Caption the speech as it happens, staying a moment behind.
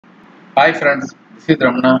Hi friends, this is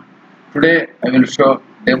Ramana. Today I will show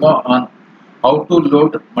demo on how to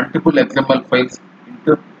load multiple XML files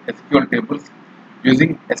into SQL tables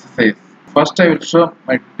using SSIS. First I will show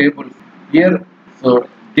my table here. So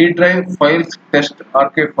D drive files test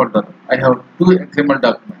archive folder. I have two XML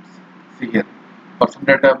documents. See here, person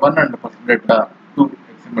data 1 and person data 2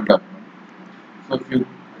 XML document. So if you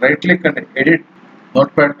right click and edit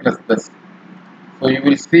Notepad++, so you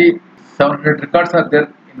will see 700 records are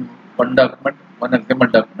there in one document, one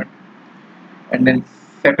XML document, and then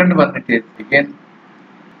second one it is again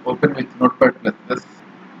open with Notepad++.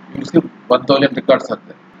 You will see 1000 records are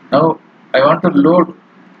there. Now I want to load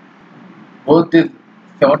both these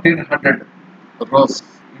 1700 rows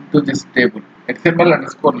into this table. XML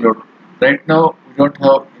underscore load. Right now we don't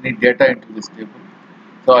have any data into this table,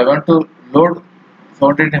 so I want to load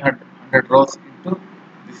 1700 rows into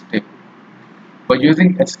this table by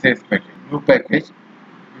using SSIS package, new package.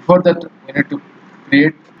 Before that, we need to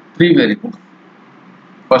create three variables.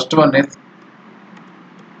 First one is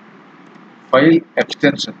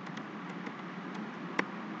FileExtension.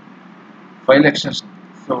 FileExtension.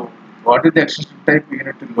 So, what is the extension type we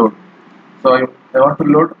need to load? So, I want to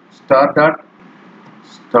load star.xml.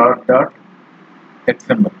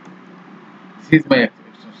 This is my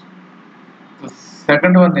extension. The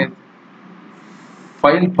second one is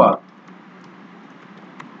FilePath.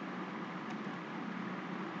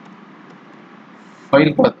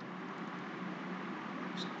 FilePath.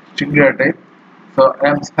 String data type. So, I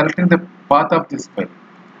am selecting the path of this file.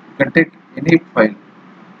 You can take any file.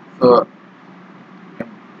 So, I am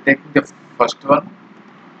taking the first one,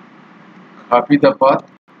 copy the path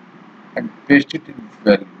and paste it in this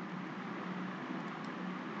value.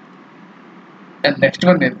 And next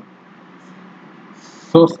one is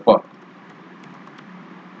SourcePath.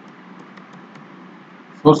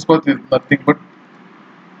 SourcePath is nothing but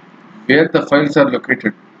where the files are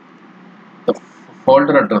located, the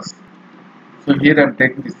folder address. So here I am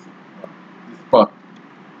taking this path,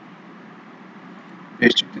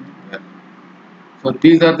 paste it in there. So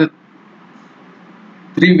these are the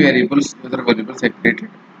three variables, user variables I created.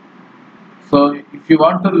 So if you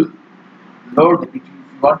want to load, if you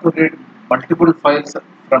want to read multiple files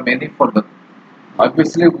from any folder,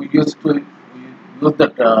 obviously we use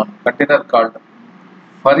that container called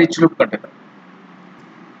ForEachLoop container.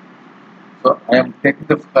 So I am taking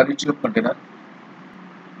the ForEachLoop container,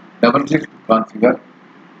 double click to configure,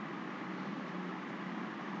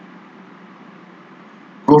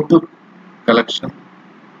 go to collection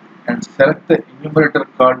and select the enumerator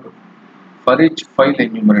called ForEach file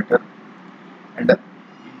enumerator, and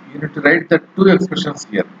you need to write the two expressions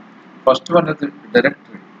here. First one is the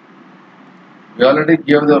directory. We already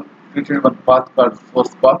gave the created one path called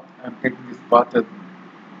SourcePath. I am taking this path as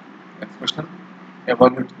expression,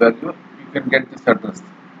 evaluate value. You can get this address.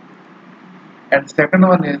 And second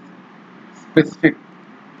one is specific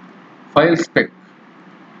FileSpec.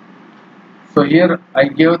 So here I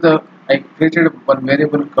created one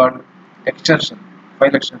variable called extension,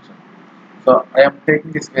 file extension. So I am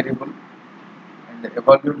taking this variable and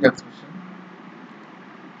evaluate the expression.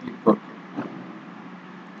 Click OK.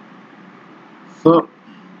 So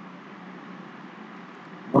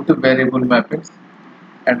go to variable mappings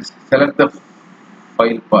and select the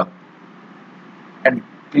file path and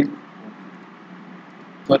click OK.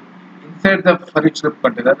 So inside the ForEachLoop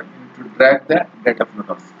container, you need to drag the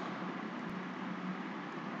DataFlowTask.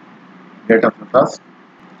 DataFlowTask.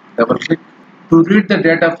 Double click. To read the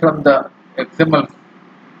data from the XML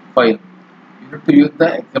file, you need to use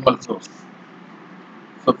the XML source.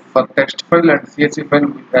 So for text file and CSV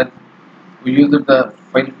file, we use the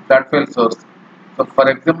file source. So for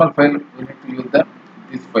XML file, we need to use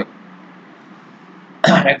this file,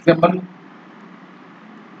 XML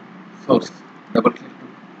source. Double click to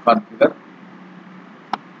configure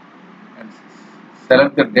and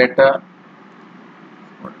select the data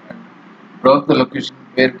and browse the location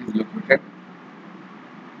where it is located.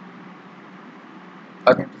 I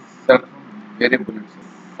need to select variable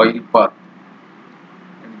file path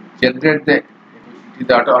and generate it is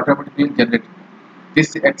automatically generated. This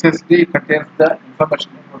XSD contains the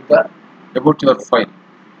information about your file.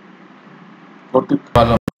 Go to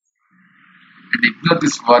column and ignore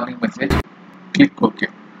this warning message. Click OK.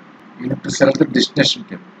 You need to select the destination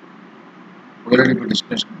table. OLEDB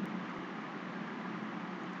destination.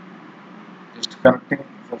 Just connecting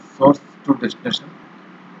the source to destination.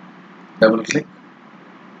 Double click.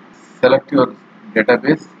 Select your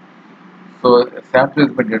database. So sample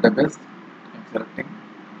is my database. I'm selecting.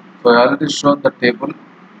 So I already shown the table.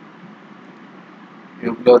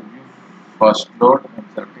 Tabular view, fast load. I'm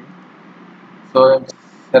selecting. So I'm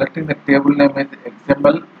selecting the table name is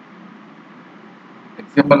XML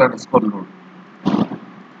underscore load. Okay.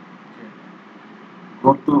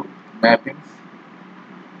 Go to mappings.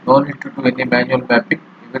 No need to do any manual mapping.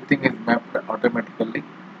 Everything is mapped automatically.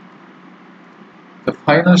 The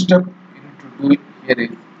final step you need to do here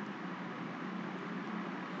is,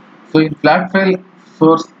 so in flat file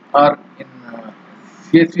source or in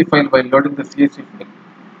CSV file, while loading the CSV file,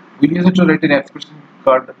 we use it to write an expression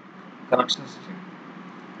called connection string.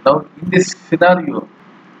 Now in this scenario,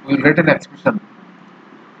 we will write an expression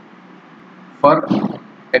for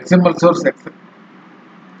XML source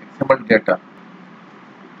XML data.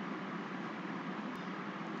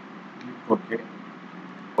 Click OK.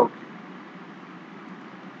 OK.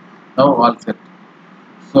 Now all set.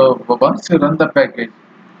 So once you run the package,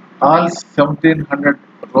 all 1700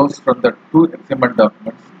 rows from the two XML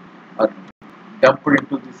documents are dumped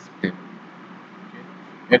into this table. Okay.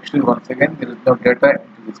 Make sure once again there is no data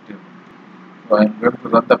into this table. So I am going to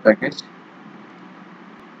run the package.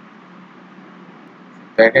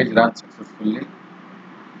 The package runs successfully.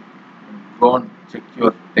 Go and check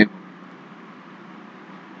your table.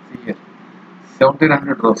 See here,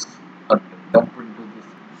 1700 rows are dumped into this.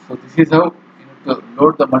 So this is how you need to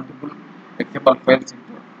load the multiple XML files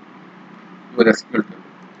into your SQL table.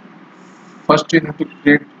 First, you need to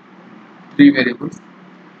create three variables: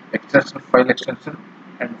 extension, file extension,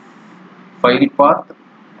 and file path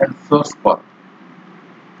and source path.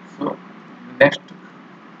 So next,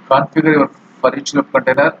 configure your ForEachLoop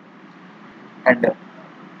container and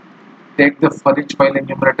take the ForEach file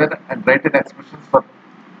enumerator and write an expression for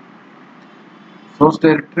source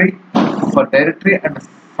directory, for directory, and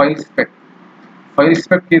FileSpec.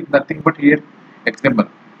 FileSpec is nothing but here XML,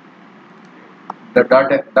 the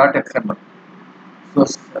dot XML. So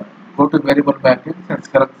go to variable mappings and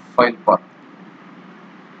select file path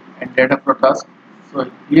and DataFlowTask. So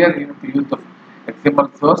here you need to use the XML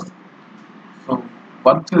source. So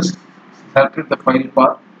once you selected the file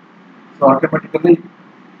path, so automatically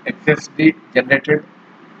XSD generated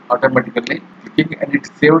automatically, clicking, and it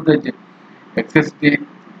saved the XSD in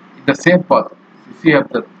the same path. You see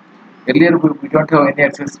after earlier we don't have any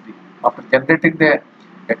XSD. After generating the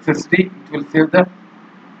XSD, it will save the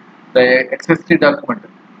XSD document.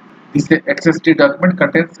 This XSD document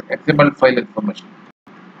contains XML file information.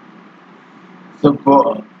 So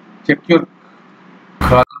go check your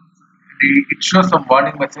column. It shows some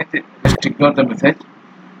warning message. Just ignore the message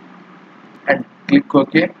and click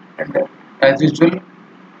OK. And as usual,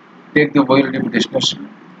 take the OLEDB destination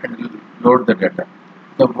and load the data.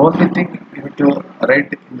 The only thing you need to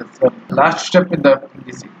write in the last step in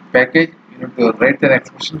this package, you need to write an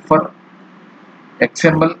expression for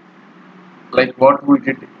XML, like what we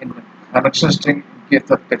did in connection string in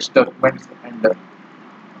case of text documents and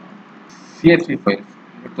CSV files.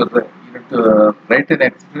 You need to write an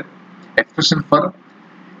expression for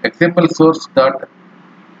XML source dot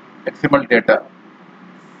XML data.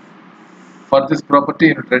 For this property,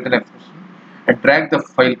 you need to write an expression and drag the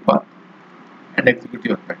file path and execute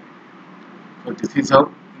your package. So this is how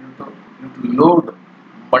you need to load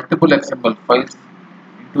multiple XML files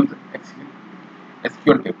into the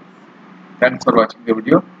SQL table. Thanks for watching the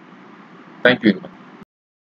video. Thank you very much.